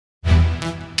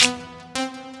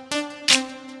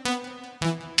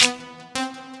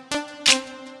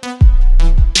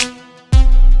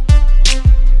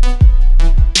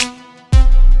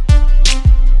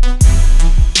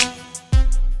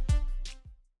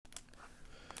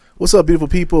What's up, beautiful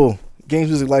people? Games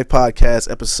Music Life Podcast,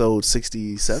 episode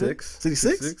 67?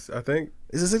 66, I think.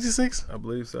 Is it 66? I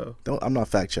believe so. I'm not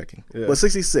fact checking. Yeah. But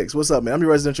 66. What's up, man? I'm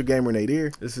your residential gamer,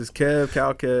 Nadir. This is Kev,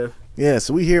 Kev. Yeah,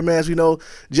 so we here, man. As we know,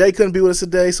 Jay couldn't be with us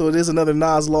today, so it is another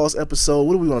Nas Lost episode.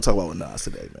 What do we want to talk about with Nas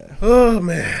today, man? Oh,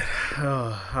 man.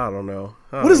 I don't know.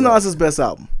 What is Nas's best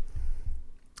album?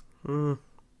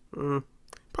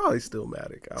 Probably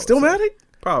Stillmatic. Stillmatic?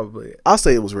 Probably. I'll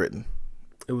say it was written.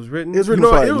 It was written. It was written.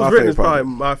 It was written. It's probably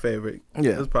my favorite.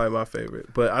 Yeah, it was probably my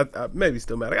favorite. But I maybe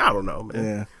Stillmatic. I don't know, man.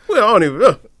 Yeah. Well, I don't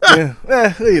even.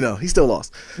 Yeah. You know, he still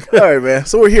lost. All right, man.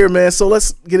 So we're here, man. So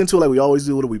let's get into it like we always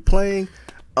do. What are we playing?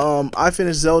 I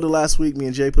finished Zelda last week. Me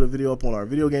and Jay put a video up on our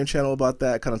video game channel about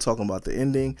that, kind of talking about the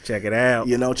ending. Check it out.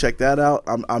 You know, check that out.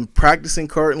 I'm practicing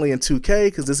currently in 2K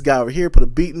because this guy over here put a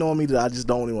beating on me that I just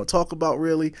don't really want to talk about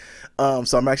really.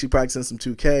 So I'm actually practicing some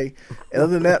 2K. And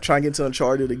other than that, trying to get into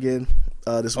Uncharted again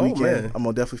this weekend. Man. I'm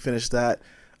gonna definitely finish that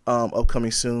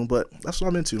upcoming soon. But that's what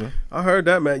I'm into, man. I heard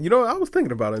that, man. You know, I was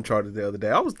thinking about Uncharted the other day.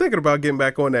 I was thinking about getting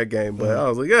back on that game, but I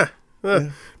was like,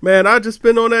 man, I just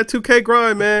been on that 2K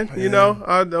grind, man. You know,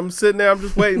 I'm sitting there, I'm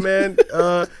just waiting, man.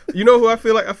 You know who I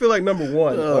feel like? I feel like number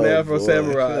one on the Afro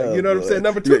Samurai. You know what I'm saying?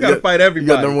 Number two got to fight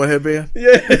everybody. You got number one headband?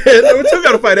 Yeah, number two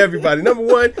got to fight everybody. Number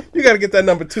one, you got to get that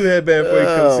number two headband before you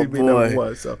come see me number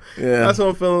one. So that's what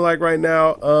I'm feeling like right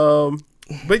now.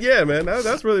 But yeah, man,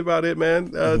 that's really about it,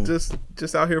 man.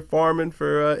 Just out here farming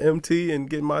for MT and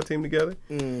getting my team together.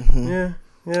 Yeah.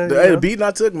 Yeah, the beating I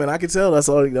took, man, I can tell that's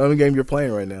the only game you're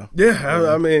playing right now.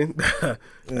 Yeah, I mean,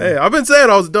 hey, I've been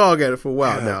saying I was a dog at it for a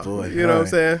while now. Boy. You know what I'm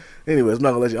saying? Anyways,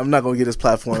 I'm not gonna get this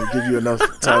platform and give you enough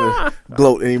time to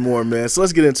gloat anymore, man. So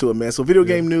let's get into it, man. So video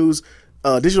game news.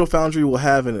 Digital Foundry will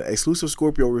have an exclusive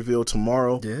Scorpio reveal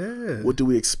tomorrow. Yeah. What do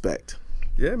we expect?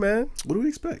 Yeah, man. What do we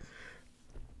expect?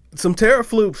 Some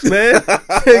terafloops, man.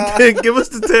 Give us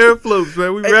the terafloops,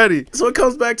 man. We ready. So it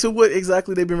comes back to what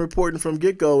exactly they've been reporting from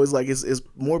get-go is like it's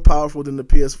more powerful than the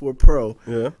PS4 Pro.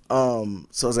 Yeah.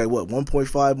 So it's like what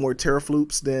 1.5 more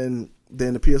terafloops than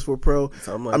the PS4 Pro.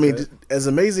 Something like I mean, that. as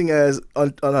amazing as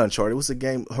Uncharted, what's the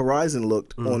game Horizon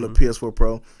looked on the PS4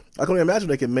 Pro, I can only imagine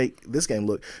they can make this game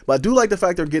look. But I do like the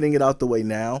fact they're getting it out the way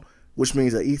now, which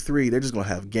means at E3 they're just gonna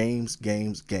have games,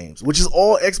 which is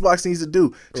all Xbox needs to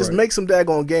do. Just make some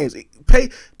daggone games. Pay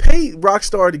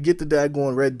Rockstar to get the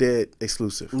daggone Red Dead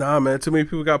exclusive. Nah, man, too many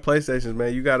people got PlayStations,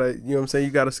 man. You gotta, you know what I'm saying?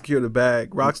 You gotta secure the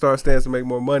bag. Rockstar stands to make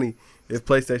more money if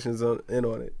PlayStation's in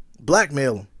on it.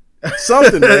 Blackmail them.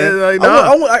 Something, man.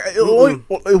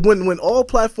 When all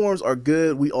platforms are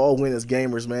good, we all win as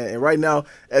gamers, man. And right now,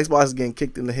 Xbox is getting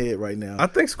kicked in the head right now. I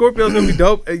think Scorpio's gonna be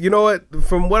dope. You know what?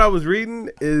 From what I was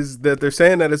reading, is that they're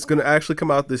saying that it's gonna actually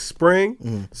come out this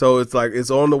spring. So it's like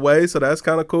it's on the way. So that's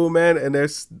kind of cool, man. And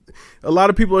there's a lot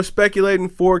of people are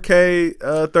speculating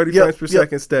 4K, 30 frames per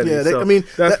second steady. Yeah, I mean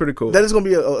that's pretty cool. That is gonna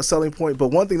be a selling point. But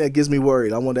one thing that gives me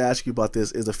worried, I wanted to ask you about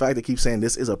this, is the fact they keep saying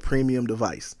this is a premium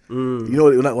device. You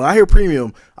know, when I hear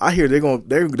premium, I hear they're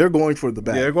going for the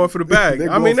bag. Yeah, they're going for the bag.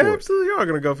 I mean, they absolutely are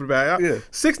going to go for the bag. Yeah.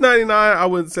 $6.99, I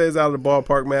wouldn't say is out of the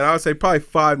ballpark, man. I would say probably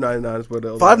 $5.99 is where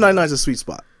they'll. $5.99 is a sweet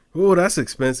spot. Oh, that's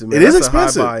expensive, man. It is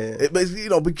expensive. But you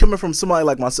know, coming from somebody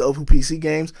like myself who PC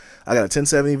games, I got a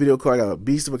 1070 video card, I got a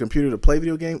beast of a computer to play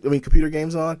computer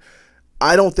games on.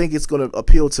 I don't think it's going to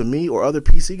appeal to me or other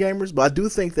PC gamers, but I do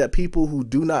think that people who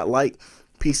do not like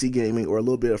PC gaming or a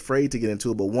little bit afraid to get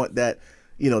into it, but want that,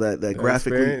 you know, that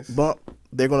graphically experience. Bump,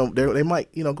 they might,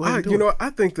 you know, go ahead and do it.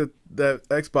 I think that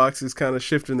Xbox is kind of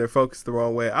shifting their focus the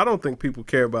wrong way. I don't think people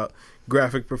care about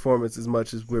graphic performance as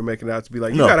much as we're making it out to be.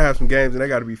 Like, you got to have some games and they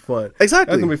got to be fun.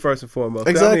 Exactly. That's going to be first and foremost.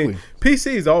 Exactly. I mean,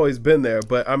 PC's always been there,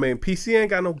 but I mean, PC ain't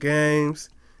got no games.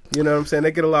 You know what I'm saying?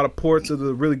 They get a lot of ports of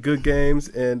the really good games,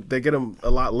 and they get them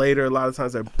a lot later. A lot of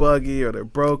times they're buggy or they're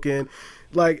broken.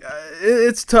 Like,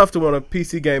 it's tough to want a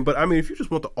PC game, but I mean, if you just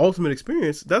want the ultimate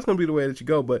experience, that's going to be the way that you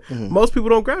go. But most people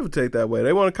don't gravitate that way.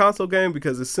 They want a console game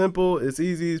because it's simple, it's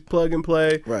easy, it's plug and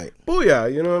play. Right.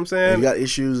 Booyah, you know what I'm saying? You got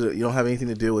issues, you don't have anything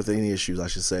to deal with any issues, I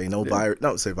should say. No virus,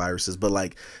 not say viruses, but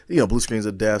like, you know, blue screens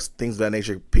of death, things of that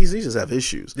nature. PCs just have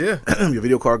issues. Yeah. Your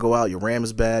video card go out, your RAM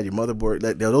is bad, your motherboard,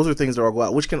 those are things that all go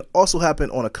out, which can also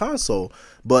happen on a console.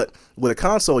 But with a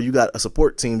console, you got a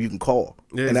support team you can call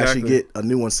and actually get a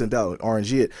new one sent out and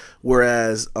RNG it.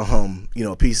 Whereas, you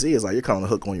know, a PC is like you're kind of on the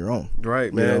hook on your own.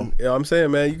 Right, man. Yeah, I'm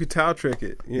saying, man, you could towel trick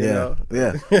it. You know?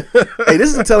 Yeah. Hey, this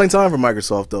is a telling time for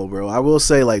Microsoft, though, bro. I will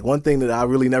say, like, one thing that I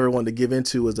really never wanted to give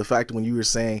into is the fact that when you were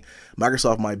saying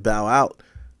Microsoft might bow out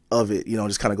of it, you know,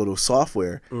 just kind of go to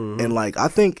software. And like, I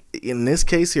think in this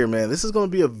case here, man, this is going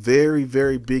to be a very,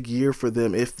 very big year for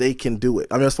them if they can do it.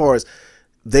 I mean, as far as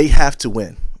they have to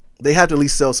win, they have to at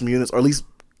least sell some units, or at least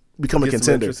become a Get some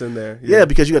contender. interest in there. Yeah,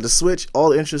 because you got the Switch. All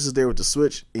the interest is there with the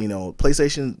Switch.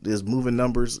 PlayStation is moving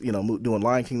numbers. Doing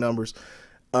Lion King numbers.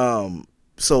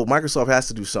 So Microsoft has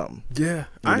to do something. Yeah,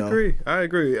 I agree.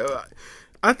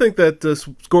 I think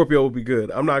that Scorpio will be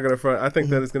good. I'm not gonna front. I think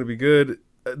that it's gonna be good.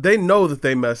 They know that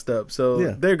they messed up,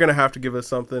 so they're gonna have to give us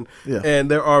something. Yeah.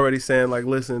 And they're already saying like,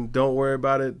 listen, don't worry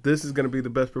about it. This is gonna be the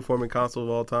best performing console of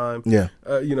all time. Yeah.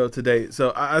 To date.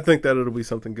 So I think that it'll be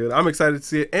something good. I'm excited to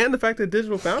see it, and the fact that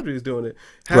Digital Foundry is doing it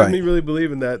has me really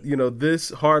believing that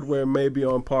this hardware may be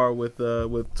on par with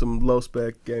some low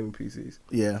spec gaming PCs.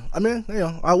 Yeah. I mean,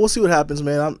 we'll see what happens,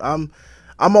 man.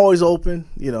 I'm always open.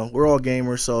 We're all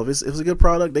gamers, so if it's a good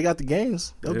product, they got the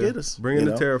games. They'll get us. Bring in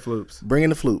the teraflops. Bring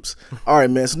in the floops. All right,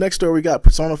 man. So next story we got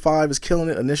Persona 5 is killing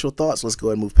it. Initial thoughts. Let's go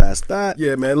ahead and move past that.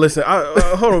 Yeah, man. Listen,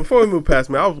 hold on. Before we move past,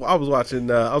 man, I was watching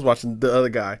the other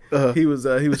guy. He was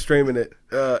streaming it,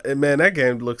 and man, that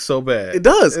game looks so bad. It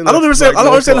does. I don't understand. I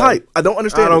don't understand the hype. I don't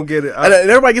understand. I don't get it. And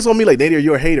everybody gets on me like, Nadir,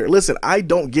 you're a hater. Listen, I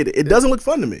don't get it. It doesn't look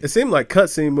fun to me. It seemed like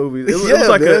cutscene movies.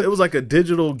 It was like a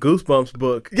digital Goosebumps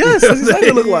book. Yes, that's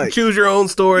exactly what it looked like. Choose your own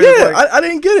story. Yeah, I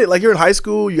didn't get it. Like, you're in high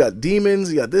school, you got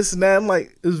demons, you got this and that. I'm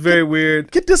like, it was very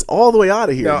weird. Get this all the way out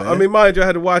of here. Now, man. I mean, mind you, I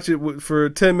had to watch it for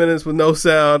 10 minutes with no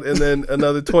sound, and then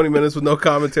another 20 minutes with no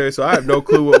commentary. So I have no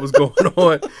clue what was going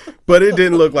on. But it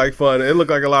didn't look like fun. It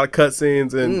looked like a lot of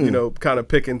cutscenes and kind of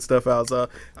picking stuff out. So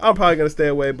I'm probably gonna stay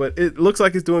away. But it looks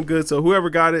like it's doing good. So whoever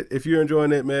got it, if you're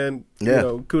enjoying it, man,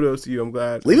 kudos to you. I'm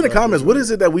glad. Leave in the comments what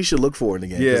is it that we should look for in the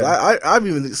game. Yeah, I've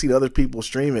even seen other people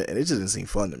stream it, and it just didn't seem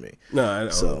fun to me. No, I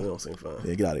don't. So, it don't seem fun.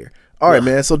 Yeah, get out of here. All right,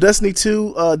 man. So Destiny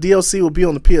 2 DLC will be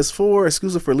on the PS4,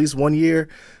 exclusive for at least 1 year.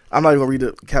 I'm not even going to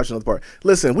read the caption of the part.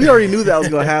 Listen, we already knew that was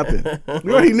going to happen.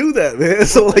 We already knew that, man.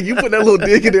 So, like, you put that little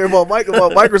dig in there about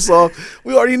Microsoft.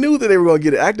 We already knew that they were going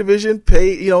to get it. Activision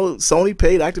paid, Sony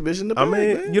paid Activision to pay. I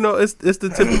mean, man. It's the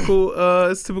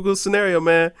typical scenario,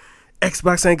 man.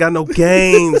 Xbox ain't got no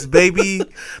games, baby.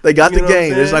 They got the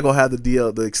game. They're just not gonna have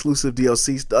the exclusive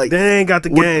DLC. Like, they ain't got the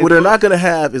game. What they're not gonna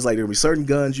have is like there'll be certain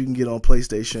guns you can get on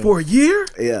PlayStation for a year.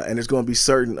 Yeah, and there's gonna be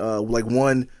certain like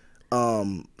one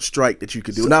strike that you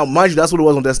could do. Now, mind you, that's what it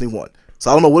was on Destiny 1.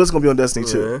 So I don't know what it's gonna be on Destiny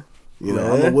 2. I don't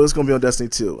know what it's gonna be on Destiny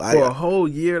 2. For a whole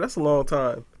year, that's a long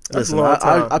time. Listen,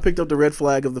 I picked up the red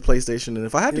flag of the PlayStation, and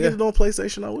if I have to get it on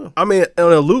PlayStation, I will. I mean,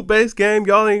 on a loot-based game,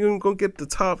 y'all ain't even gonna get the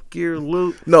Top Gear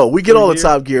loot. No, we get all the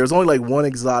Top Gear. There's only like one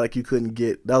exotic you couldn't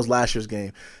get. That was last year's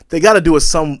game. They got to do it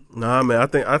some. Nah, man.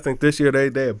 I think this year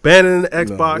they abandoning the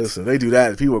Xbox. No, listen, they do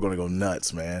that. People are gonna go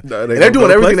nuts, man. No, they're doing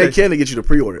everything they can to get you to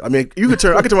pre-order. I mean, I could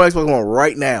turn my Xbox on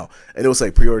right now, and it will say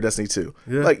pre-order Destiny 2.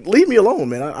 Yeah. Like, leave me alone,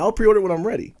 man. I'll pre-order when I'm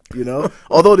ready.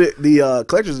 Although the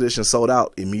collector's edition sold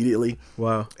out immediately.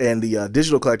 Wow. And the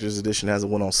digital collector's edition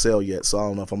hasn't went on sale yet, so I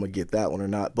don't know if I'm gonna get that one or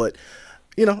not. But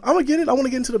I'm gonna get it. I want to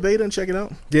get into the beta and check it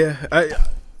out. Yeah.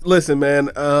 Listen, man.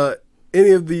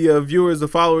 Any of the viewers, the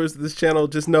followers of this channel,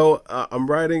 just know I'm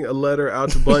writing a letter out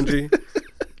to Bungie.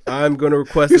 I'm going to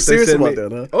request that they send me.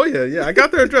 That, huh? Oh yeah. I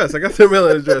got their address. I got their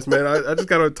mailing address, man. I just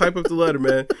got to type up the letter,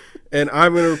 man. And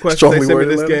I'm going to request that they send me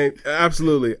this game.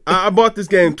 Absolutely. I bought this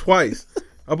game twice.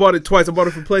 I bought it twice. I bought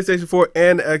it for PlayStation 4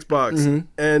 and Xbox,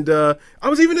 and I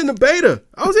was even in the beta.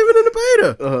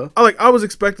 I was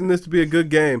expecting this to be a good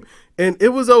game, and it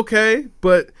was okay,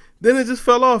 but then it just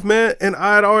fell off, man. And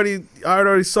I had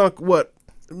already sunk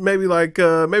maybe like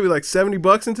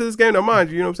 $70 into this game. Now, mind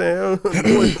you, what I'm saying?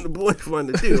 The boy fun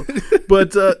to do,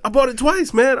 but I bought it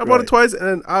twice, man. I bought it twice,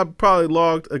 and I probably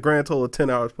logged a grand total of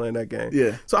 10 hours playing that game.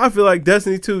 Yeah. So I feel like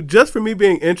Destiny 2, just for me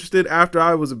being interested after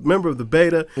I was a member of the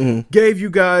beta, gave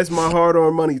you guys my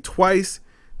hard-earned money twice.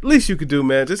 Least you could do,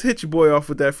 man. Just hit your boy off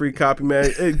with that free copy,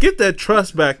 man. Get that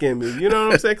trust back in me. You know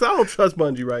what I'm saying? Because I don't trust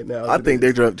Bungie right now. I think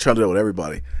they're trying to do it with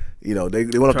everybody. They went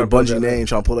up the Bungie name,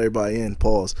 trying to pull everybody in.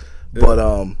 Pause. Yeah.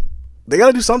 But they got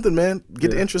to do something, man.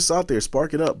 Get the interests out there,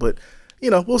 spark it up. But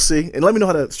we'll see. And let me know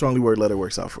how that strongly worded letter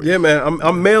works out for you. Yeah, man.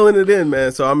 I'm mailing it in,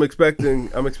 man. So I'm expecting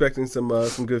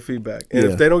some good feedback. And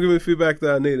if they don't give me feedback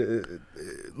that I need,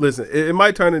 listen, it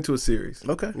might turn into a series.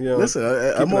 Okay. Listen,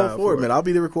 I'm all for it, man. I'll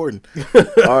be there recording.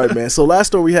 All right, man. So last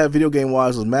story we had video game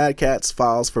wise was Mad Catz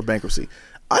files for bankruptcy.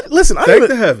 Thank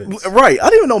the heavens. Right. I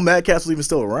didn't even know Mad Catz was even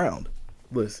still around.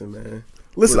 Listen, man.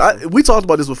 Listen, we talked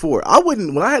about this before.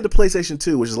 When I had the PlayStation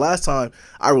 2, which is the last time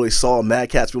I really saw Mad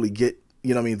Catz really get,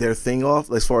 their thing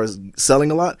off as far as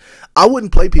selling a lot, I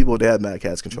wouldn't play people that had Mad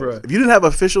Catz controllers. Right. If you didn't have an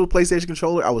official PlayStation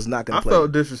controller, I was not going to play. I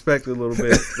felt disrespected a little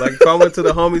bit. Like, if I went to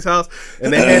the homie's house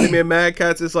and they handed me a Mad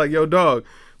Catz, it's like, yo, dog,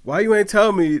 why you ain't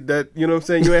tell me that, you know what I'm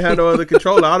saying, you ain't had no other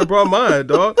controller? I'd have brought mine,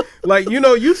 dog. Like, you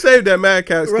know, you saved that Mad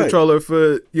Catz controller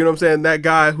for, you know what I'm saying, that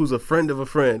guy who's a friend of a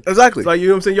friend. Exactly. It's like, you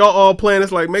know what I'm saying, y'all all playing.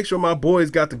 It's like, make sure my boys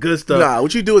got the good stuff. Nah,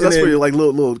 what you do is that's for your like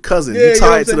little cousin. Yeah, you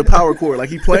tie it to the power cord. Like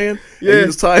he playing, and you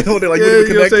just tie it on there like you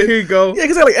know what I'm saying, here you go. Yeah,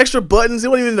 because they had like extra buttons. It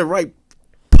wasn't even in the right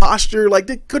posture. Like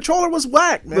the controller was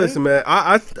whack, man. Listen, man,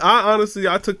 I honestly,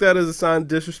 I took that as a sign of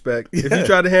disrespect. Yeah. If you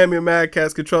try to hand me a Mad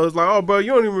Catz controller, it's like, oh, bro,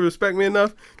 you don't even respect me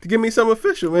enough to give me some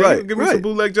official, man. Right, give me some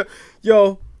bootleg.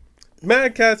 Yo,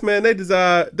 Mad Catz, man, they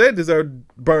deserve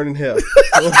burning hell.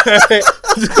 Okay?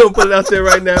 I'm just gonna put it out there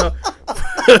right now.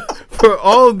 For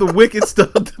all of the wicked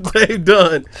stuff that they've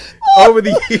done over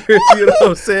the years, you know what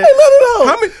I'm saying?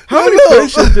 Hey, how many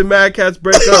friendships did Mad Catz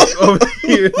break up over the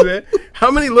years, man? How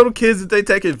many little kids did they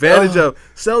take advantage of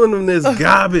selling them this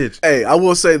garbage? Hey, I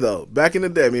will say though, back in the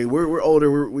day, I mean, we're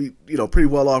older, we you know pretty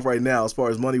well off right now as far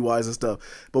as money wise and stuff.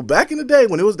 But back in the day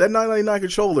when it was that $9.99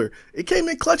 controller, it came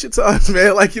in clutch at times,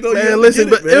 man. Like you know, man, listen,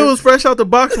 but it was fresh out the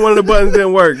box. One of the buttons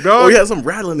didn't work, dog. Oh, you had some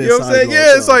rattling inside. You know what I'm saying?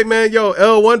 Yeah, it's like, man, yo,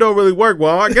 L1 don't really work.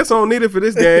 Well, I guess I don't need it for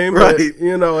this game, right? But,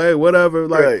 you know, hey, whatever.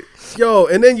 Like, right. Yo,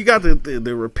 and then you got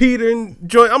the repeater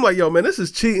joint. I'm like, yo, man, this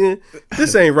is cheating.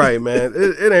 This ain't right, man.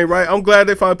 It ain't right. I'm glad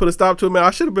they finally put a stop to it, man.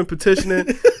 I should have been petitioning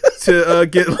to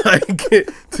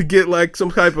get like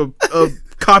some type of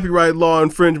copyright law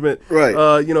infringement,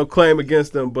 right? You know, claim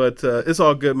against them. But it's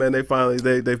all good, man. They finally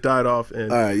they've died off,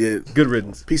 and all right, yeah, good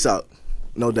riddance. Peace out.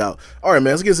 No doubt. All right,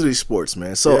 man. Let's get to these sports,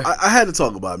 man. So yeah. I had to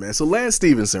talk about it, man. So Lance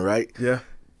Stevenson, right? Yeah.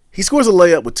 He scores a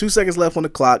layup with 2 seconds left on the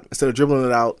clock instead of dribbling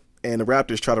it out, and the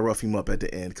Raptors try to rough him up at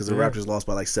the end because the Raptors lost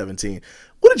by like 17.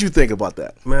 What did you think about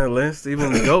that? Man, Lance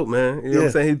Stevenson, the GOAT, man. You know what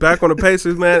I'm saying? He's back on the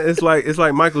Pacers, man. It's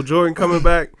like Michael Jordan coming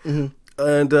back. Mm-hmm.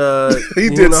 And he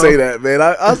did say that, man.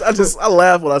 I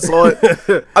laughed when I saw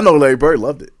it. I know Larry Bird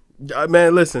loved it.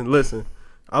 Man, listen.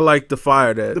 I like the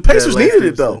fire that the Pacers needed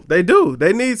it though. They do.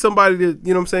 They need somebody to,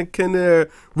 you know what I'm saying, can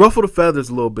ruffle the feathers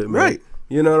a little bit, man. Right.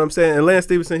 You know what I'm saying? And Lance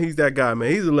Stevenson, he's that guy,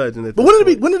 man. He's a legend. But when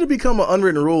did it become an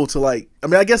unwritten rule to like? I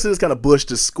mean, I guess it is kind of Bush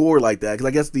to score like that because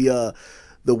I guess the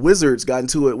Wizards got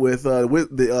into it with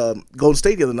the Golden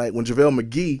State the other night when JaVale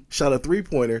McGee shot a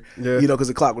 3-pointer. Yeah. You know, because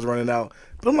the clock was running out.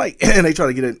 But I'm like, and they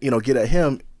try to get at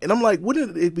him, and I'm like,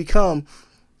 wouldn't it become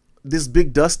this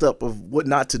big dust up of what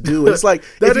not to do? And it's like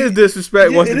that is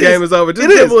disrespect once the game is over. Just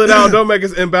dribble it out. Don't make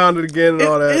us inbound it again and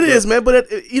all that. It is, man. But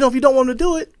if you don't want him to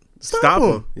do it, stop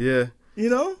him. Yeah. You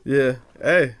know? Yeah.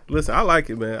 Hey, listen, I like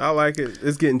it, man. I like it.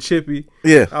 It's getting chippy.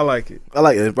 Yeah. I like it. I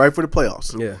like it. Right for the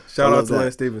playoffs. Yeah. Shout out to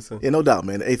Lance Stevenson. Yeah, no doubt,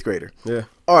 man. The 8th grader. Yeah.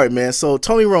 All right, man. So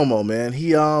Tony Romo, man,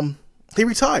 he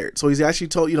retired. So he's actually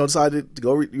decided to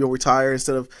go retire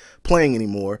instead of playing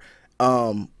anymore.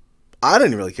 I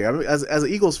didn't really care. I mean, as an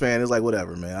Eagles fan, it's like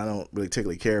whatever, man. I don't really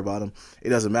particularly care about him. It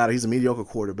doesn't matter. He's a mediocre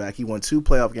quarterback. He won 2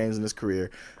 playoff games in his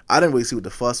career. I didn't really see what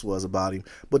the fuss was about him.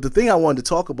 But the thing I wanted to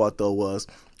talk about though was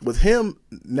with him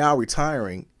now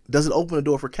retiring, does it open the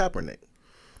door for Kaepernick?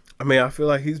 I mean, I feel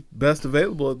like he's best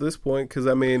available at this point because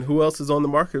I mean, who else is on the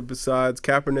market besides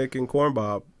Kaepernick and Corn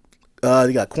Bob?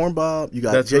 You got Corn Bob. You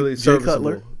got Jay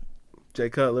Cutler. Jay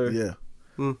Cutler.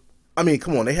 Yeah. I mean,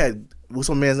 come on. They had what's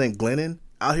some man's name, Glennon,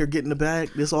 out here getting the bag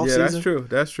this offseason. Yeah,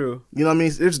 that's true. You know what I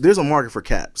mean? There's a market for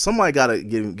Cap. Somebody got to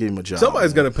give him a job.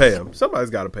 Somebody's going to pay him. Somebody's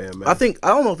got to pay him, man. I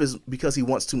don't know if it's because he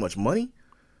wants too much money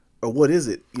or what is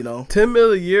it, you know? $10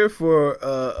 million a year for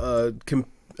a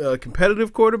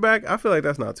competitive quarterback, I feel like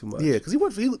that's not too much. Yeah, because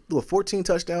he threw 14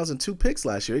 touchdowns and 2 picks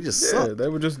last year. He just sucked.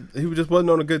 He just wasn't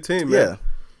on a good team, man. Yeah.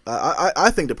 I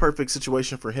think the perfect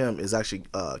situation for him is actually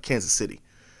Kansas City.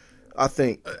 I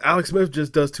think Alex Smith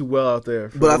just does too well out there.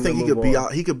 But I think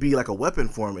he could be like a weapon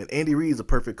for him. And Andy Reid's a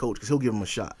perfect coach because he'll give him a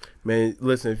shot. Man,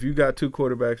 listen, if you got 2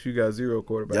 quarterbacks, you got 0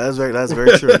 quarterbacks. That's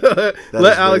very true.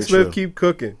 Let Alex Smith keep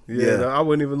cooking. Yeah, no, I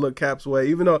wouldn't even look Cap's way.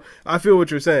 Even though I feel what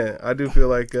you're saying, I do feel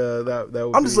like that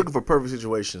would. I'm just looking for perfect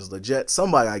situations. The Jets,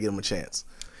 somebody gotta give him a chance.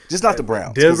 Just not the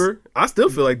Browns. Denver, I still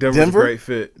feel like Denver's a great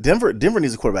fit. Denver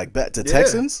needs a quarterback. Back to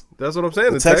Texans. That's what I'm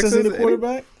saying. The Texans need a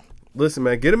quarterback. Listen,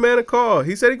 man, get a man a call.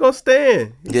 He said he's going to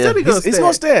stand. He's going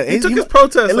to stand. He took his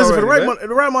protest. And listen, already, for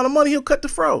the right amount of money, he'll cut the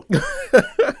fro.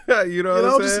 you know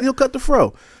what I'm saying? He'll cut the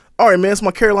fro. All right, man. So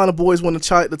my Carolina boys won the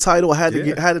title. I had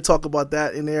to talk about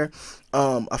that in there.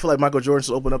 I feel like Michael Jordan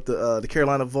should open up the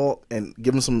Carolina vault and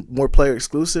give him some more player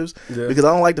exclusives because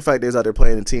I don't like the fact that he's out there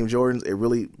playing in Team Jordans. It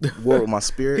really wore with my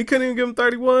spirit. He couldn't even give him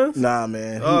 31s? Nah,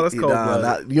 man. Oh, that's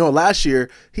cold. Last year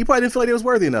he probably didn't feel like it was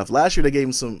worthy enough. Last year they gave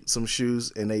him some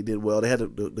shoes and they did well. They had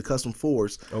the custom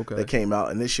 4s that came out,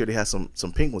 and this year they had some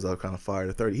pink ones that were kind of fire.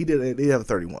 They have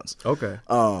the 31s. Okay.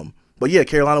 But yeah,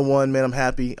 Carolina won, man. I'm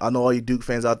happy. I know all you Duke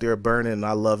fans out there are burning, and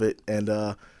I love it. And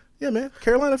yeah, man,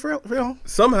 Carolina for real.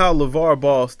 Somehow LeVar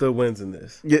Ball still wins in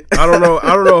this. Yeah. I don't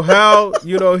know how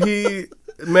he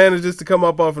manages to come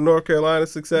up off of North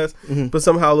Carolina's success, but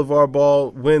somehow LeVar Ball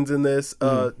wins in this.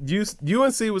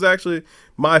 UNC was actually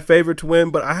my favorite to win,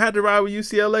 but I had to ride with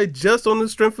UCLA just on the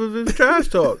strength of his trash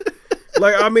talk.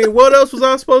 Like, I mean, what else was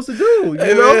I supposed to do?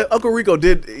 You know? Man, Uncle Rico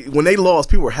did when they lost.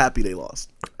 People were happy they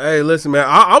lost. Hey, listen, man,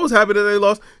 I was happy that they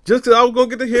lost just because I was gonna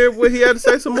get to hear what he had to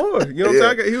say some more. You know what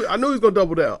I'm saying? I knew he was gonna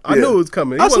double down. I knew it was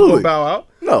coming. He wasn't gonna bow out.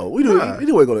 No, we knew. He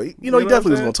knew he was gonna. He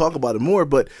definitely was gonna talk about it more.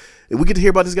 But if we get to hear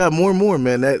about this guy more and more,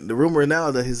 man, the rumor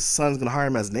now that his son's gonna hire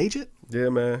him as an agent. Yeah,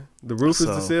 man. The roof is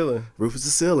the ceiling. Roof is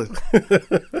the ceiling.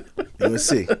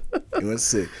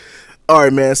 UNC. All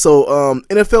right, man. So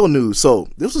NFL news. So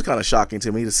this was kind of shocking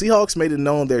to me. The Seahawks made it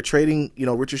known they're trading,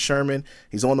 Richard Sherman.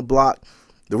 He's on the block.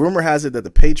 The rumor has it that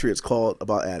the Patriots called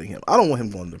about adding him. I don't want him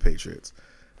going to the Patriots.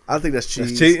 I think that's cheating.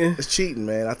 That's cheating? It's cheating,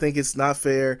 man. I think it's not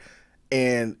fair.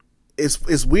 And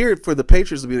it's weird for the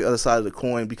Patriots to be the other side of the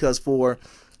coin because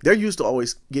they're used to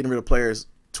always getting rid of players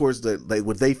towards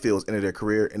what they feel is the end of their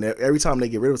career. And every time they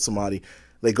get rid of somebody,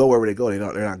 they go wherever they go.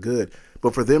 They're not good.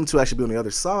 But for them to actually be on the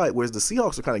other side, whereas the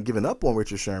Seahawks are kind of giving up on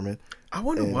Richard Sherman. I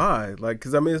wonder why. Like,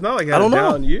 because, I mean, it's not like he had a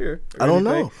down year. I don't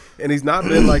know. And he's not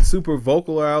been, like, super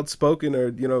vocal or outspoken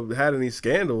or, had any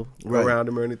scandal around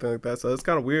him or anything like that. So it's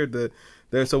kind of weird that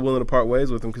they're so willing to part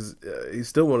ways with him because he's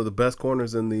still one of the best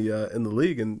corners in the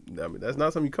league. And, I mean, that's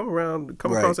not something you come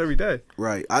across every day.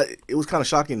 Right. It was kind of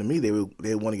shocking to me they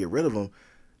want to get rid of him,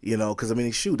 because, I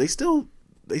mean, shoot, they still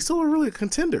are really a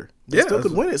contender. They still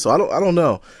could win it. So I don't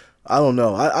know. I don't.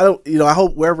 I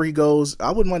hope wherever he goes, I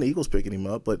wouldn't mind the Eagles picking him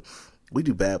up, but we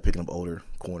do bad picking up older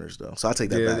corners though. So I take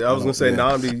that back. I was gonna say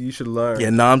Nnamdi, you should learn. Yeah,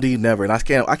 Nnamdi never, and I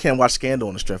can't watch Scandal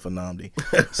on the strength of Nnamdi.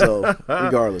 So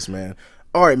regardless, man.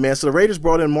 All right, man. So the Raiders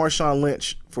brought in Marshawn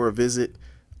Lynch for a visit.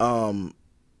 Will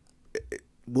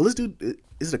this dude?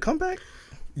 Is it a comeback?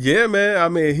 Yeah, man. I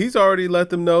mean, he's already let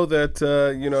them know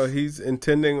that he's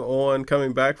intending on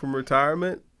coming back from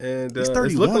retirement, and he's 31,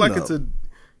 it's looking like though. it's a.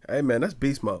 Hey, man, that's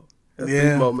beast mode. That's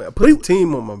beast mode, man. Put the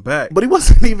team on my back. But he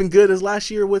wasn't even good as last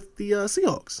year with the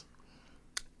Seahawks.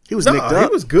 He was nicked up.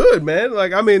 He was good, man.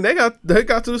 Like, I mean, they got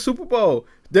to the Super Bowl.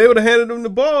 They would have handed him the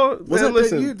ball. Was that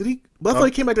that year? Did he? But I thought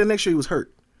he came back that next year. He was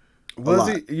hurt. Was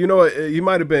he? You know what? He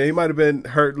might have been. He might have been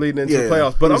hurt leading into the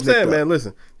playoffs. But I'm saying, man,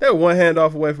 listen, they were one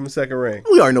handoff away from a second ring.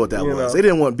 We already know what that was. They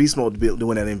didn't want Beast Mode to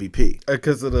win that MVP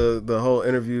because of the whole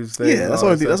interviews thing. Yeah, that's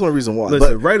one reason why.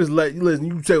 Listen, Raiders listen.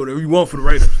 You say whatever you want for the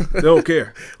Raiders. They don't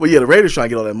care. Well, yeah, the Raiders trying to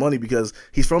get all that money because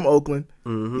he's from Oakland.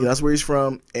 That's where he's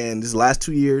from, and this last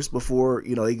 2 years before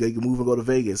they can move and go to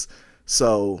Vegas.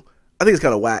 So I think it's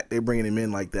kind of whack. They're bringing him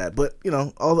in like that, but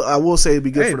I will say it'd be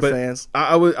good for the fans.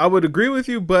 I would agree with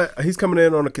you, but he's coming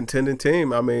in on a contending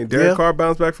team. I mean, Derek Carr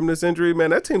bounced back from this injury. Man,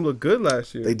 that team looked good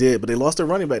last year. They did, but they lost their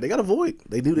running back. They got a void.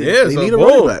 They do. They need a boom.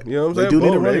 running back. You know what I'm saying? They do need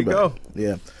a Boom, running back. Go.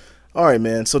 Yeah. All right,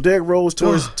 man. So Derrick Rose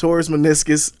tore his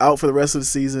meniscus, out for the rest of the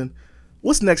season.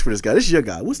 What's next for this guy? This is your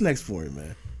guy. What's next for him,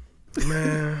 man?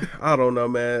 Man, I don't know,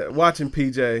 man. Watching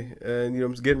PJ and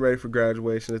I'm just getting ready for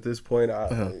graduation at this point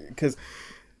because.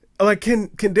 Like, can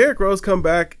Derrick Rose come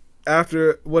back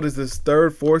after, what is this,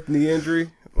 third, fourth knee injury?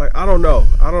 Like, I don't know.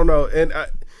 And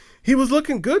he was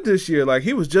looking good this year. Like,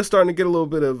 he was just starting to get a little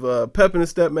bit of pep in his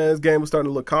step, man. His game was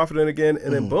starting to look confident again.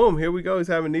 And then, boom, here we go. He's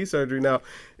having knee surgery. Now,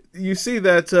 you see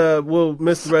that we'll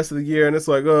miss the rest of the year, and it's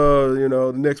like,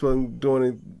 the Knicks wasn't doing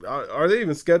it. Are they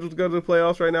even scheduled to go to the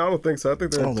playoffs right now? I don't think so. I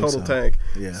think they're in total tank.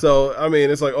 Yeah. So, I mean,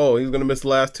 it's like, he's going to miss the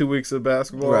last 2 weeks of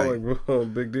basketball. Right.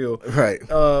 Like, big deal. Right.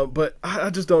 But I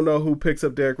just don't know who picks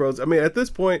up Derrick Rose. I mean, at this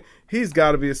point, he's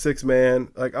got to be a sixth man.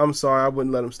 Like, I'm sorry, I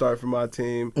wouldn't let him start for my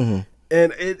team.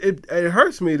 And it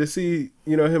hurts me to see,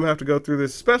 him have to go through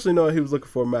this, especially knowing he was looking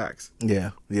for a max.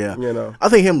 Yeah. I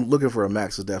think him looking for a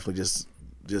max was definitely just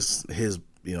his,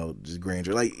 just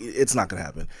grandeur. Like, it's not gonna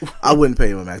happen. I wouldn't pay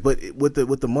him a max, but with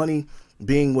the money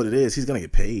being what it is, he's gonna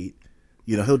get paid.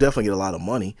 He'll definitely get a lot of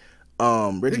money.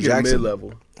 Reggie Jackson,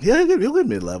 mid-level. Yeah, he'll get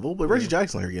mid-level, but Reggie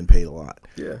Jackson here getting paid a lot.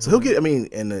 Yeah, so he'll get. I mean,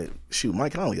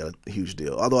 Mike Conley got a huge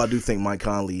deal. Although I do think Mike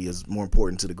Conley is more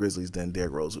important to the Grizzlies than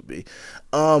Derrick Rose would be.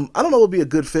 I don't know what would be a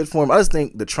good fit for him. I just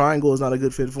think the triangle is not a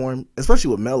good fit for him,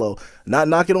 especially with Melo. Not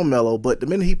knocking on Melo, but the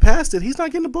minute he passed it, he's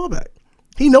not getting the ball back.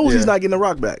 He knows he's not getting the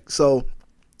rock back. So,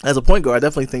 as a point guard, I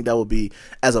definitely think that would be,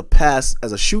 as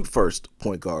a shoot-first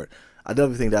point guard, I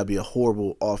definitely think that would be a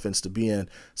horrible offense to be in.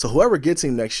 So, whoever gets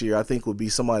him next year, I think would be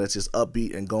somebody that's just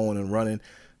upbeat and going and running.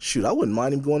 Shoot, I wouldn't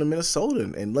mind him going to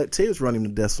Minnesota and let Tibbs run him to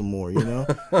death some more,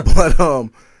 But,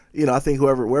 I think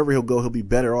wherever he'll go, he'll be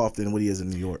better off than what he is in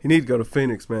New York. He need to go to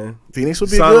Phoenix, man. Phoenix would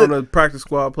be sign good. on a practice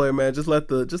squad player, man. Just let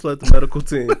the medical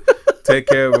team take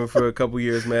care of him for a couple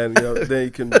years, man.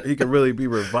 Then he can really be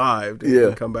revived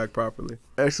and come back properly.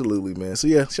 Absolutely, man. So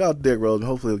yeah, shout out to Derrick Rose.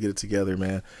 Hopefully he'll get it together,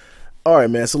 man. All right,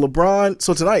 man. So LeBron.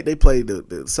 So tonight they played the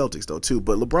Celtics though too,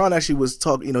 but LeBron actually was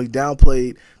talking. He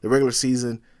downplayed the regular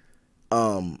season.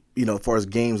 As far as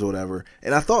games or whatever.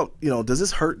 And I thought, does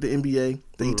this hurt the NBA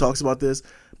that he talks about this?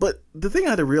 But the thing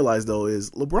I had to realize though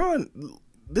is LeBron.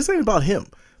 This ain't about him.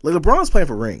 Like LeBron's playing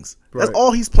for rings. That's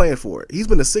all he's playing for. He's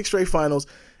been to 6 straight finals,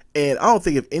 and I don't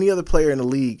think if any other player in the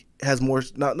league has more,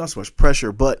 not so much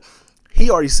pressure, but he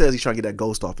already says he's trying to get that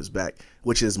ghost off his back,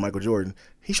 which is Michael Jordan.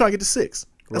 He's trying to get to 6.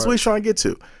 That's what he's trying to get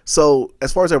to. So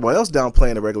as far as everybody else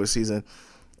downplaying the regular season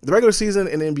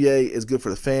in the NBA is good for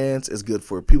the fans. It's good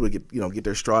for people to get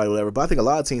their stride or whatever. But I think a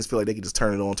lot of teams feel like they can just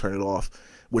turn it on, turn it off,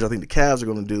 which I think the Cavs are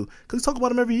going to do because we talk about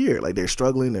them every year. Like they're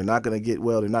struggling, they're not going to get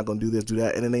well, they're not going to do this, do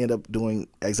that, and then they end up doing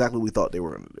exactly what we thought they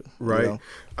were going to do. Right.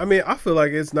 I mean, I feel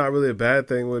like it's not really a bad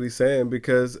thing what he's saying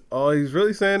because all he's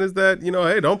really saying is that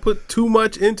hey, don't put too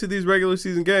much into these regular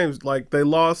season games. Like they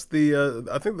lost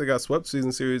I think they got swept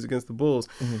season series against the Bulls.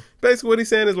 Basically, what he's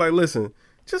saying is like, listen.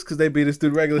 Just because they beat us through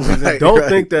the regular season, don't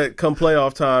think that come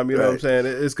playoff time, you know what I'm saying,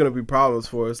 it's going to be problems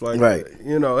for us. Like, hey,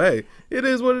 it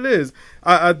is what it is.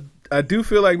 I do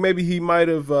feel like maybe he might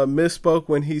have misspoke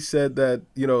when he said that,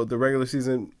 the regular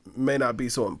season may not be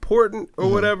so important or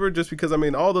whatever, just because,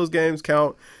 all those games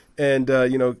count and,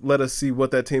 let us see what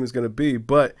that team is going to be.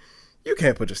 But you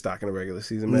can't put your stock in the regular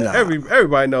season, man. Nah.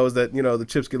 Everybody knows that, the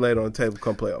chips get laid on the table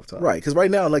come playoff time. Right, because right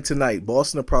now, like tonight,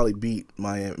 Boston will probably beat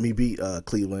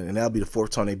Cleveland, and that'll be the 4th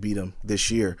time they beat them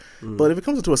this year. But if it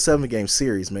comes into a 7-game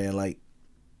series, man, like,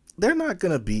 they're not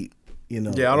going to beat,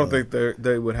 Yeah, I don't think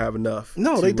they would have enough.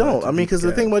 No, they don't. Because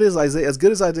the thing about it is, as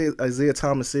good as Isaiah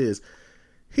Thomas is,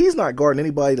 he's not guarding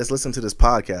anybody that's listening to this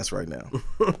podcast right now.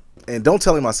 And don't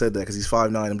tell him I said that because he's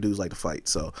 5'9", them dudes like to fight,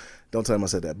 so don't tell him I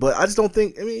said that. But I just don't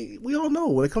think, we all know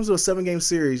when it comes to a 7-game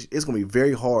series, it's going to be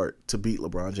very hard to beat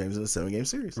LeBron James in a 7-game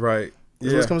series. Right.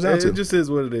 That's what it comes down to. It just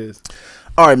is what it is.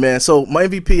 All right, man. So my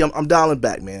MVP, I'm dialing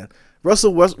back, man.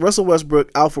 Russell Westbrook,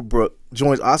 Alfred Brook,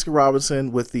 joins Oscar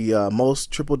Robertson with the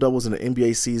most triple-doubles in the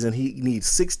NBA season. He needs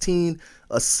 16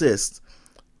 assists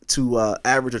to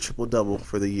average a triple-double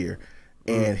for the year.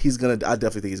 And I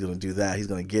definitely think he's going to do that. He's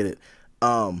going to get it.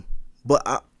 But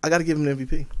I got to give him an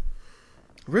MVP.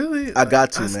 Really? I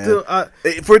got to,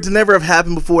 man. For it to never have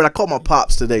happened before, and I called my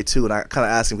pops today too, and I kind of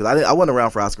asked him because I wasn't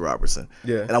around for Oscar Robertson.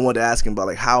 Yeah. And I wanted to ask him about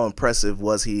like how impressive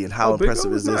was he and how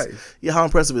impressive is this? Nice. Yeah, how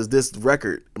impressive is this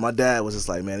record? My dad was just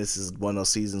like, man, this is one of those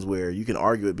seasons where you can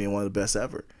argue it being one of the best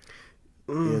ever.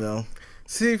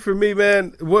 See, for me,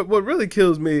 man, what really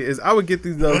kills me is I would get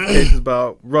these notifications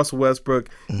about Russell Westbrook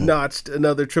notched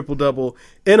another triple-double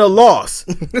in a loss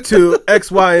to X,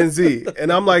 Y, and Z.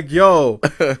 And I'm like, yo,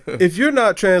 if you're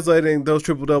not translating those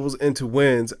triple-doubles into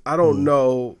wins, I don't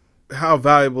know how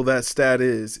valuable that stat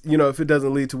is, if it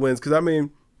doesn't lead to wins. Because,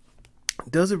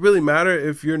 does it really matter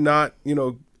if you're not, they're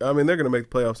going to make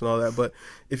the playoffs and all that. But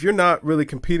if you're not really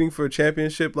competing for a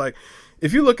championship, like,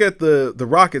 if you look at the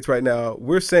Rockets right now,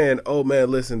 we're saying, oh,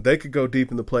 man, listen, they could go deep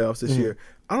in the playoffs this year.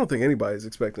 I don't think anybody's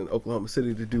expecting Oklahoma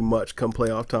City to do much come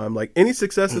playoff time. Like, any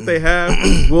success that they have,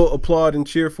 we'll applaud and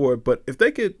cheer for it. But if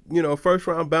they get,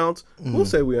 first-round bounce, we'll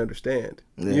say we understand.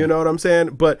 Yeah. You know what I'm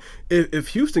saying? But if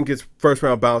Houston gets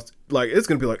first-round bounce, like, it's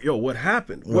going to be like, yo, what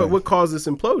happened? Right. What caused this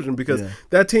implosion? Because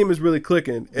that team is really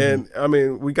clicking. And,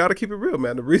 we got to keep it real,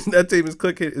 man. The reason that team is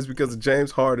clicking is because of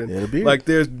James Harden. Yeah, like,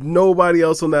 there's nobody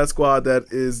else on that squad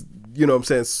that is –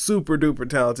 super duper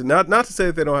talented. Not to say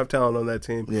that they don't have talent on that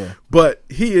team. Yeah. But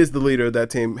he is the leader of that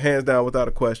team, hands down, without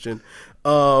a question.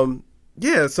 So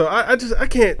I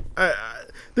can't.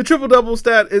 The triple double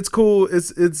stat, it's cool.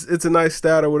 It's a nice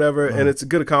stat or whatever, and it's a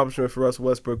good accomplishment for Russell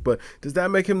Westbrook. But does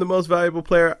that make him the most valuable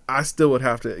player? I still would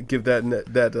have to give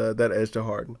that edge to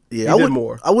Harden. Yeah, I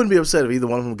wouldn't be upset if either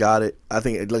one of them got it. I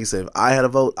think, like I said, if I had a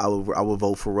vote, I would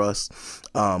vote for Russ.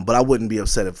 But I wouldn't be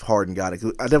upset if Harden got it.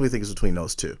 I definitely think it's between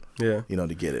those two. Yeah,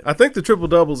 to get it. I think the triple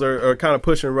doubles are kind of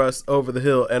pushing Russ over the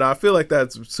hill, and I feel like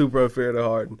that's super unfair to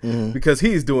Harden because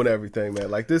he's doing everything,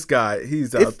 man. Like this guy,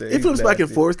 he's out there. It flips back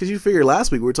and forth because you figure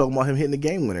last week we were talking about him hitting the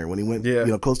game winner when he went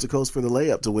coast to coast for the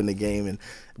layup to win the game, and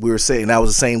we were saying that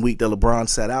was the same week that LeBron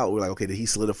sat out. We're like, okay, did he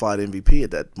solidify the MVP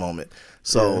at that moment?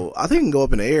 So I think it can go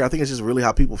up in the air. I think it's just really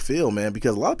how people feel, man,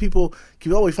 because a lot of people,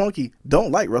 keep it all the way funky,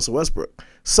 don't like Russell Westbrook.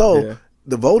 So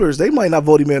the voters, they might not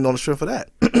vote him in on the strength of that.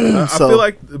 I feel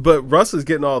like, but Russ is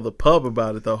getting all the pub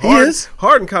about it though.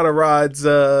 Harden kind of rides,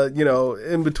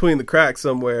 in between the cracks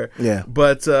somewhere. Yeah.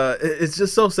 But it's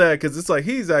just so sad because it's like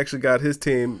he's actually got his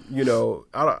team.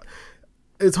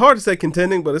 It's hard to say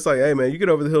contending, but it's like, hey man, you get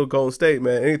over the hill, Golden State,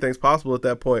 man, anything's possible at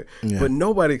that point. Yeah. But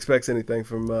nobody expects anything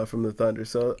from the Thunder.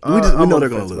 So we know they're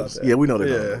going to lose. Yeah, we know they're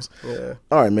going to lose. Yeah.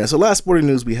 All right, man. So last sporting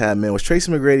news we had, man, was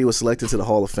Tracy McGrady was selected to the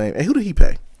Hall of Fame. And who did he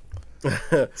pay?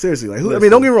 Seriously, like who? I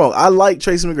mean, don't get me wrong. I like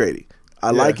Tracy McGrady.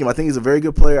 I like him. I think he's a very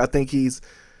good player. I think he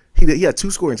had 2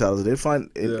 scoring titles. I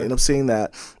did end up seeing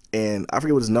that, and I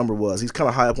forget what his number was. He's kind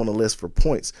of high up on the list for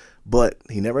points, but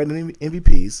he never had any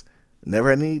MVPs.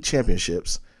 Never had any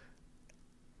championships.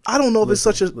 I don't know if it's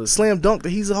such a slam dunk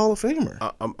that he's a Hall of Famer.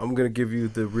 I'm going to give you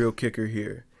the real kicker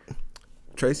here.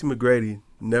 Tracy McGrady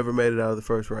never made it out of the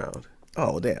first round.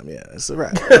 Oh, damn, yeah. It's a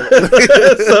wrap.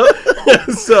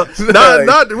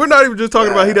 We're not even just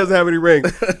talking about he doesn't have any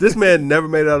rings. This man never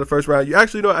made it out of the first round. You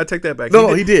actually know, I take that back.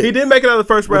 He did. He did make it out of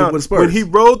the first round when he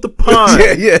rode the pond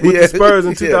with the Spurs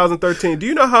in 2013. Do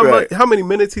you know how many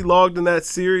minutes he logged in that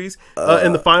series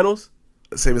in the finals?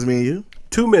 Same as me and you?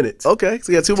 2 minutes. Okay,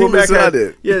 so you got 2 more minutes than I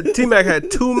did. Yeah, T-Mac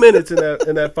had 2 minutes in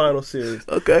that final series.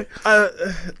 Okay. I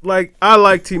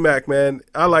like T-Mac, man.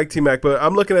 I like T-Mac, but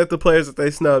I'm looking at the players that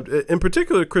they snubbed, in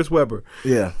particular Chris Webber.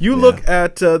 Yeah. You look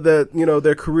at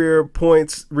their career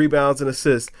points, rebounds, and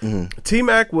assists. Mm-hmm.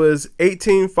 T-Mac was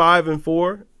 18, 5, and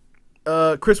 4.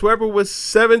 Chris Webber was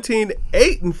 17,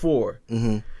 8, and 4.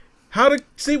 Mm-hmm. How did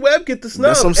C-Web get the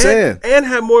snub? That's what I'm saying. And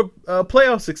have more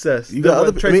playoff success. You got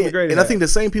I think the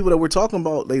same people that we're talking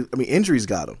about, injuries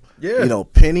got them. Yeah.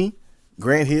 Penny,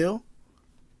 Grant Hill,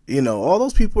 all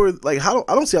those people are like, I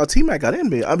don't see how T-Mac got in,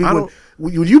 man. I mean,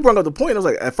 when you brought up the point, I was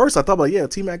like, at first I thought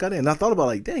about, T-Mac got in. And I thought about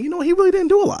like, dang, he really didn't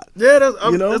do a lot. Yeah,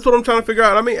 that's what I'm trying to figure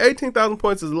out. I mean, 18,000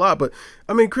 points is a lot, but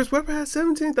I mean, Chris Webber had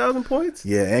 17,000 points.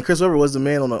 Yeah, and Chris Webber was the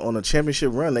man on a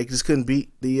championship run. They just couldn't beat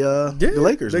the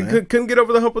Lakers. They couldn't get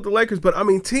over the hump with the Lakers, but I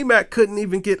mean, T-Mac couldn't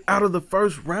even get out of the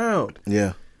first round.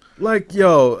 Yeah. Like,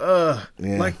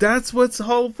 like that's what's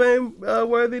Hall of Fame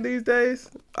worthy these days.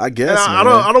 I guess. I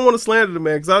don't want to slander the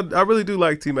man because I really do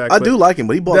like T-Mac. I do like him,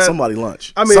 but he bought somebody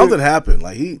lunch. I mean, something happened.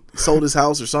 Like he sold his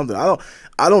house or something. I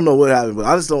don't know what happened, but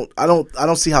I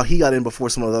don't see how he got in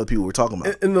before some of the other people we're talking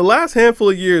about. In the last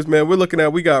handful of years, man,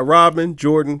 we got Rodman,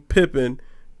 Jordan, Pippen,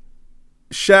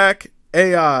 Shaq,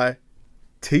 AI,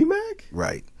 T-Mac.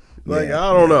 Right. Like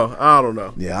I don't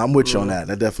know. Yeah, I'm with you on that.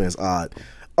 That definitely is odd.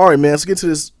 All right, man. Let's get to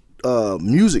this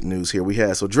music news here we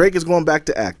had. So Drake is going back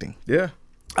to acting. Yeah.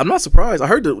 I'm not surprised. I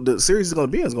heard the series is going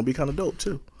to be kind of dope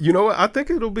too. You know what? I think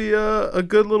it'll be a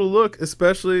good little look,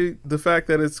 especially the fact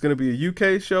that it's going to be a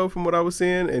UK show from what I was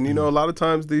seeing. And, a lot of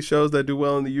times these shows that do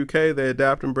well in the UK, they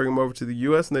adapt and bring them over to the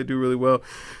US and they do really well.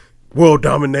 World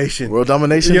domination. World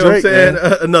domination, you know Drake, what I'm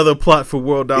saying? Another plot for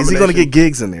world domination. Is he going to get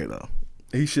gigs in there, though?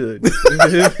 He should.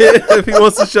 If he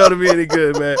wants the show to be any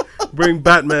good, man, bring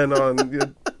Batman on.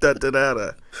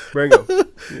 Bring him.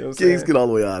 Kings, get all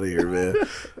the way out of here, man.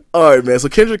 All right, man. So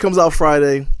Kendrick comes out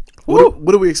Friday.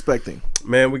 What are we expecting?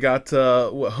 Man, we got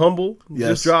Humble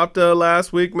just dropped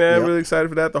last week, man. Yep. Really excited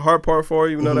for that. The Hard Part 4,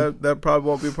 even though that probably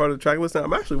won't be a part of the track listing.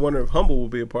 I'm actually wondering if Humble will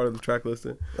be a part of the track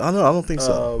listing. I don't think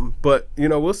so. But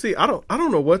we'll see. I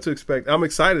don't know what to expect. I'm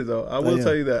excited though. I will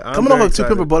tell you that. Coming off of To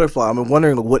Pimp a Butterfly, I'm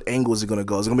wondering what angle is it going to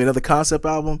go. Is it going to be another concept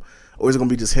album, or is it going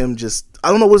to be just him? I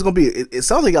don't know what it's going to be. It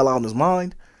sounds like he got a lot on his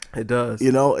mind. It does.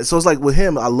 So it's like with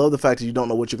him, I love the fact that you don't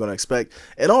know what you're going to expect.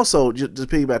 And also, just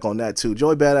piggyback on that too,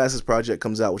 Joey Badass's project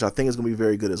comes out, which I think is going to be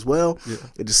very good as well. Yeah.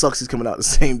 It just sucks he's coming out the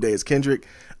same day as Kendrick.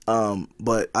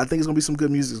 But I think it's going to be some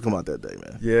good music to come out that day,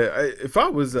 man. Yeah, if I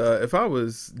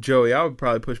was Joey, I would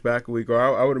probably push back a week, or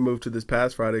I would have moved to this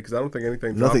past Friday because I don't think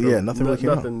anything dropped. Nothing really came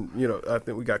out. I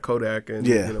think we got Kodak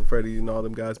and Freddie and all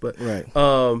them guys. But right.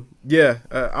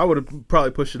 I would have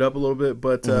probably pushed it up a little bit,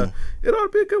 but it ought to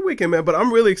be a good weekend, man. But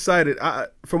I'm really excited.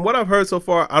 From what I've heard so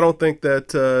far, I don't think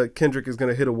that Kendrick is going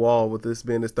to hit a wall with this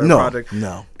being his third project.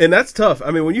 No, and that's tough.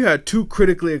 I mean, when you had 2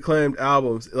 critically acclaimed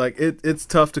albums, like it's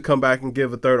tough to come back and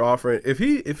give a third offering. If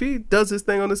he does his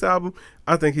thing on this album,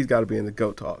 I think he's got to be in the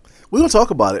GOAT talk. We're gonna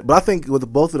talk about it, but I think with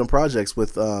both of them projects,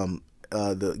 with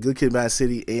the Good Kid, Mad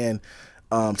City and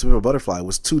To Pimp a Butterfly,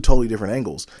 was 2 totally different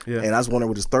angles. Yeah. And I was wondering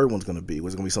what his third one's gonna be.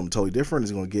 Was it gonna be something totally different?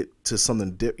 Is it gonna get to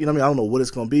something different? You know what I mean? I don't know what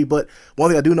it's gonna be, but one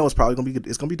thing I do know is probably gonna be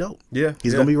it's gonna be dope. Yeah,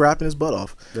 he's gonna be rapping his butt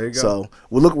off. There you go. So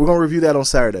we're gonna review that on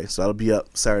Saturday. So that'll be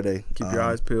up Saturday. Keep your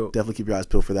eyes peeled. Definitely keep your eyes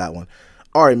peeled for that one.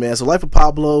 All right, man. So Life of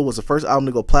Pablo was the first album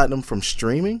to go platinum from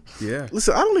streaming. Yeah.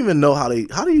 Listen, I don't even know how do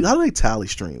they tally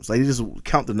streams? Like, you just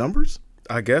count the numbers?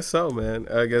 I guess so, man.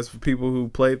 I guess for people who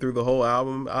played through the whole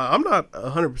album, I'm not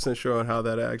 100% sure on how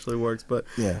that actually works, but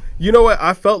Yeah. you know what?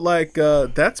 I felt like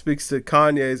that speaks to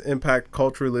Kanye's impact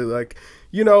culturally. Like,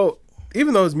 you know,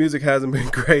 even though his music hasn't been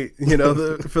great, you know,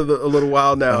 a little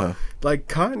while now, like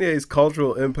Kanye's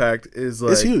cultural impact is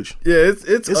like, It's huge. Yeah,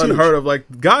 it's unheard huge. of. Like,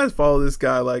 guys follow this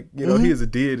guy like, you know, he is a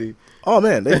deity. Oh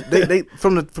man, they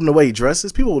from the way he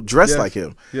dresses, people will dress like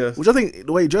him. Yes. Which I think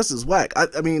the way he dresses is whack.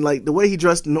 I mean, like the way he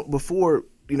dressed before,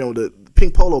 you know, the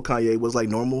pink polo Kanye was like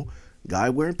normal guy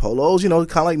wearing polos, you know,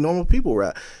 kind of like normal people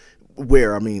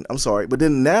wear. I mean, I'm sorry, but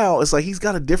then now it's like he's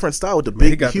got a different style with the Man, he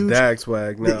big, got huge the dag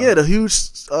swag now. the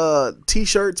huge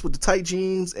t-shirts with the tight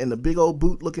jeans and the big old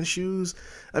boot looking shoes.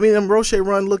 I mean, them Roche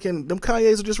Run looking, them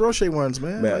Kanye's are just Roche Runs,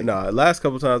 man. Man, last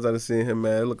couple times I've seen him,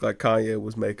 man, it looked like Kanye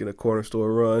was making a corner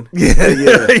store run. Yeah. You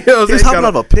know what I'm He was saying? hopping out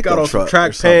of a pickup got on truck some track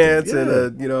or something. pants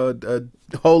Yeah. and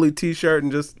a holy t-shirt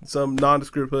and just some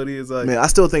nondescript hoodie. It's like, Man, I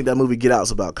still think that movie Get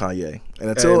Out's about Kanye. And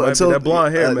it might be that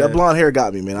blonde hair, man. That blonde hair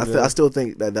got me, man. I still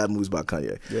think that movie's about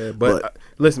Kanye. Yeah, but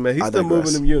listen, man, he's still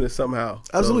moving them units somehow.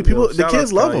 Absolutely, So, the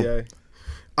kids love him.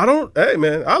 Hey,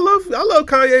 man, I love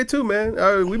Kanye too,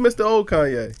 man. We missed the old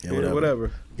Kanye. Yeah,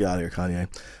 whatever. Get out of here, Kanye.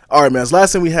 All right, man. So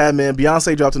last thing we had, man,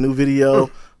 Beyonce dropped a new video.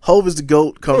 Hove is the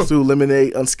GOAT, comes through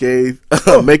Lemonade unscathed.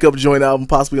 Makeup joint album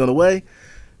possibly on the way.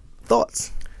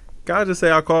 Thoughts? Can I just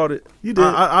say I called it? You did.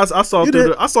 I saw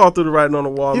through the writing on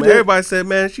the wall, man. did. Everybody said,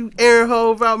 man, she airing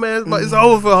Hove out, man. It's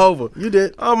over for Hove. You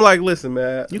did. I'm like, listen,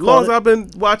 man. As long as I've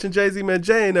been watching Jay-Z, man,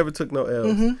 Jay ain't never took no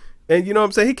L's. And you know what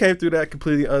I'm saying? He came through that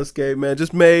completely unscathed, man.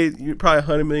 Just made probably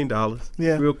 $100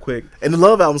 million. Real quick. And the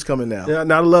Love album's coming now. Yeah,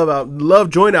 now the Love album, Love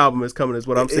joint album is coming, is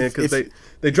what I'm saying, because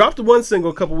they dropped the one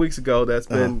single a couple weeks ago that's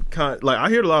been like, I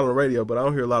hear it a lot on the radio, but I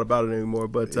don't hear a lot about it anymore.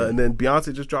 But and then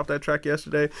Beyonce just dropped that track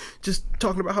yesterday, just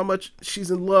talking about how much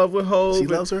she's in love with Hov. She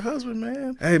loves her husband,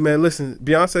 man. Hey, man, listen,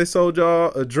 Beyonce sold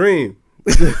y'all a dream.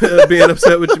 Being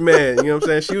upset with your man, you know what I'm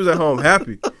saying? She was at home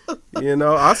happy. You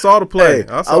know, I saw the play. Hey,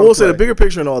 I will say the bigger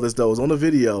picture in all this though is on the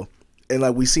video, and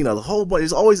like we've seen a whole bunch.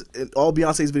 There's always in all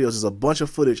Beyonce's videos is a bunch of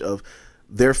footage of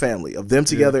their family, of them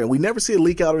together, and we never see it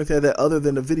leak out or anything like that other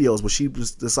than the videos where she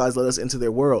just decides to let us into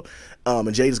their world,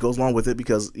 and Jay just goes along with it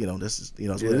because you know this is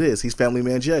that's what it is. He's family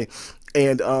man Jay,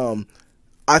 and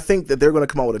I think that they're going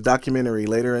to come out with a documentary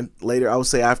later. I would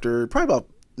say after probably about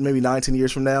maybe 9-10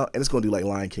 years from now, and it's going to do like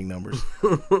Lion King numbers.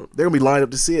 They're going to be lined up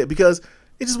to see it because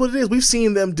it's just what it is. We've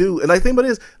seen them do, and I think, but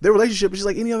it is their relationship is just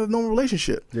like any other normal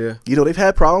relationship. Yeah, you know, they've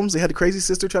had problems. They had the crazy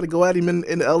sister try to go at him in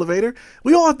the elevator.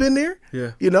 We all have been there.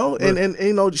 Yeah, you know, and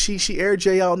you know, she aired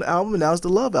Jay out on the album, and now it's the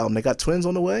Love album. They got twins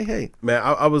on the way. Hey, man,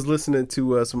 I was listening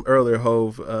to some earlier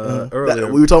Hove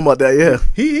earlier. We were talking about that. Yeah,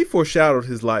 he foreshadowed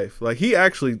his life. Like he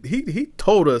actually he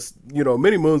told us, you know,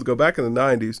 many moons ago, back in the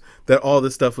 '90s, that all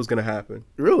this stuff was going to happen.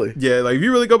 Really? Yeah. Like if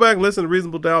you really go back and listen to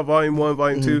Reasonable Doubt, Volume 1,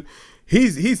 Volume 2.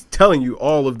 He's telling you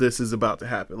all of this is about to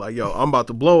happen. Like, yo, I'm about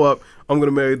to blow up. I'm going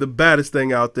to marry the baddest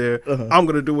thing out there. I'm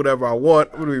going to do whatever I want.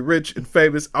 I'm going to be rich and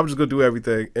famous. I'm just going to do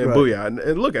everything. And booyah.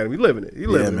 And look at him. He's living it. He's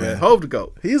living it, man. Hove the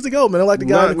GOAT. He's the GOAT, man. I like the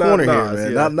guy in the corner here,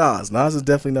 man. Not Nas. Nas is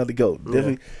definitely not the GOAT.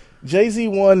 Definitely. Jay-Z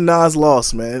won, Nas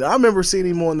lost, man. I remember seeing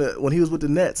him when he was with the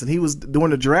Nets and he was doing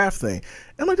the draft thing.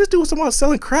 And like, this dude was somehow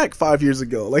selling crack 5 years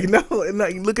ago. Like, no, and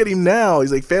like, look at him now.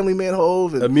 He's like family man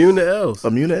Hove. And immune to L's.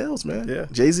 Immune to L's, man. Yeah.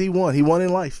 Jay-Z won. He won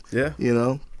in life. Yeah. You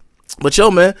know? But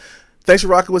yo, man, thanks for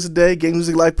rocking with us today. Game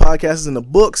Music Life podcast is in the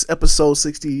books, episode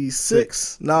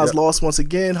 66. Nas Lost once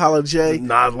again. Holla Jay.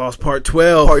 Nas Lost part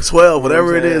 12. Part 12,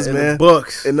 whatever it is, in man. The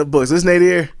books. In the books. This is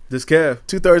Nadir. This Kev.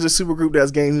 2/3 of super group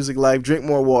that's Game Music Life. Drink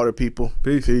more water, people.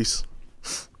 Peace.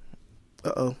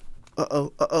 Uh-oh.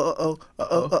 Uh-oh. Uh-oh. Uh-oh.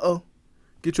 Uh-oh. Uh-oh.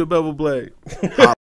 Get your bevel blade.